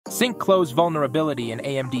Sinkclose vulnerability in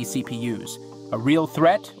AMD CPUs, a real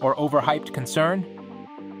threat or overhyped concern?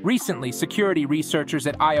 Recently, security researchers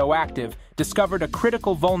at IOActive discovered a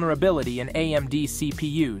critical vulnerability in AMD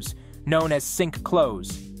CPUs, known as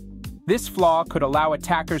Sinkclose. This flaw could allow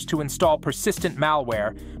attackers to install persistent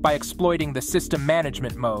malware by exploiting the System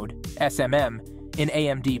Management Mode, SMM, in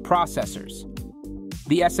AMD processors.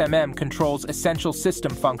 The SMM controls essential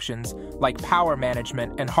system functions like power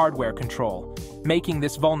management and hardware control, making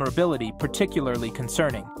this vulnerability particularly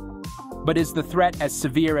concerning. But is the threat as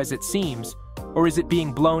severe as it seems, or is it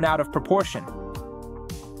being blown out of proportion?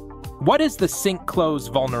 What is the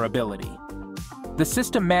Sinkclose vulnerability? The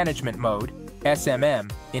System Management Mode,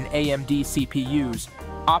 SMM, in AMD CPUs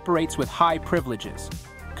operates with high privileges,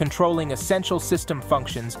 controlling essential system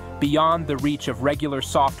functions beyond the reach of regular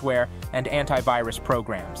software and antivirus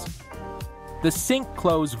programs. The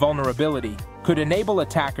Sinkclose vulnerability could enable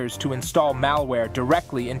attackers to install malware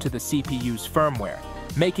directly into the CPU's firmware,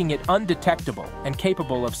 making it undetectable and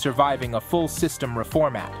capable of surviving a full system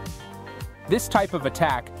reformat. This type of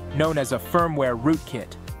attack, known as a firmware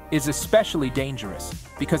rootkit, is especially dangerous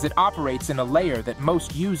because it operates in a layer that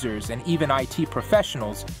most users and even IT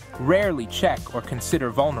professionals rarely check or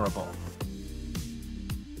consider vulnerable.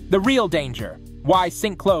 The real danger: why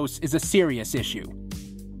Sinkclose is a serious issue.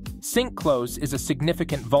 Sinkclose is a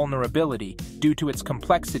significant vulnerability due to its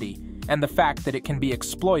complexity and the fact that it can be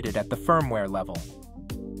exploited at the firmware level.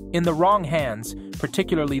 In the wrong hands,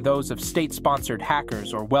 particularly those of state-sponsored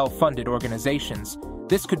hackers or well-funded organizations,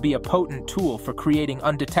 this could be a potent tool for creating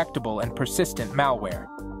undetectable and persistent malware.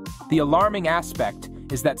 The alarming aspect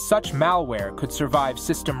is that such malware could survive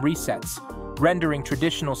system resets, rendering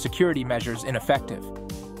traditional security measures ineffective.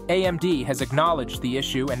 AMD has acknowledged the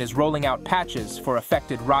issue and is rolling out patches for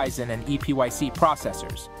affected Ryzen and EPYC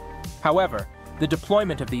processors. However, the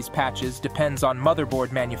deployment of these patches depends on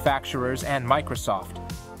motherboard manufacturers and Microsoft,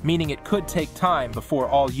 meaning it could take time before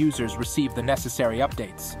all users receive the necessary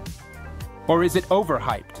updates. Or is it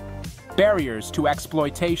overhyped? Barriers to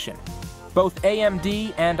exploitation. Both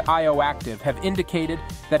AMD and IOActive have indicated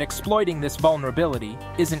that exploiting this vulnerability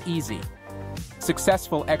isn't easy.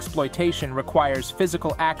 Successful exploitation requires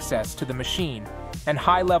physical access to the machine and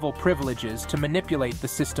high-level privileges to manipulate the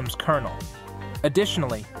system's kernel.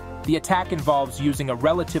 Additionally, the attack involves using a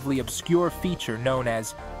relatively obscure feature known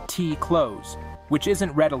as T-close, which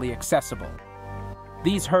isn't readily accessible.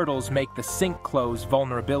 These hurdles make the Sinkclose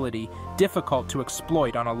vulnerability difficult to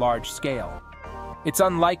exploit on a large scale. It's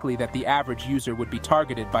unlikely that the average user would be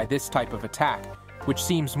targeted by this type of attack, which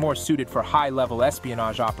seems more suited for high-level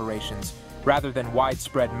espionage operations rather than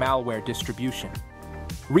widespread malware distribution.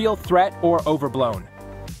 Real threat or overblown?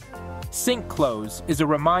 Sinkclose is a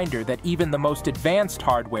reminder that even the most advanced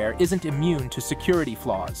hardware isn't immune to security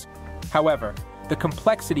flaws. However, the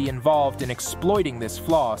complexity involved in exploiting this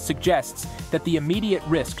flaw suggests that the immediate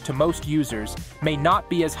risk to most users may not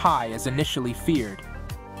be as high as initially feared.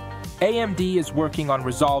 AMD is working on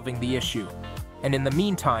resolving the issue, and in the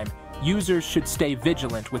meantime, users should stay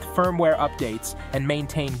vigilant with firmware updates and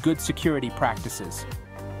maintain good security practices.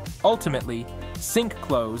 Ultimately,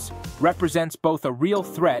 Sinkclose represents both a real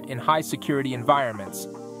threat in high-security environments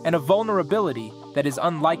and a vulnerability that is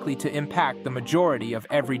unlikely to impact the majority of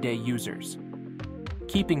everyday users.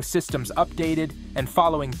 Keeping systems updated and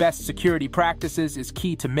following best security practices is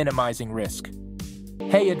key to minimizing risk.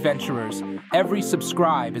 Hey adventurers, every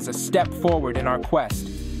subscribe is a step forward in our quest.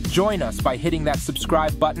 Join us by hitting that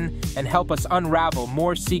subscribe button and help us unravel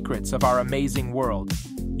more secrets of our amazing world.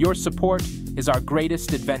 Your support is our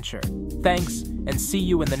greatest adventure. Thanks, and see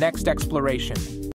you in the next exploration.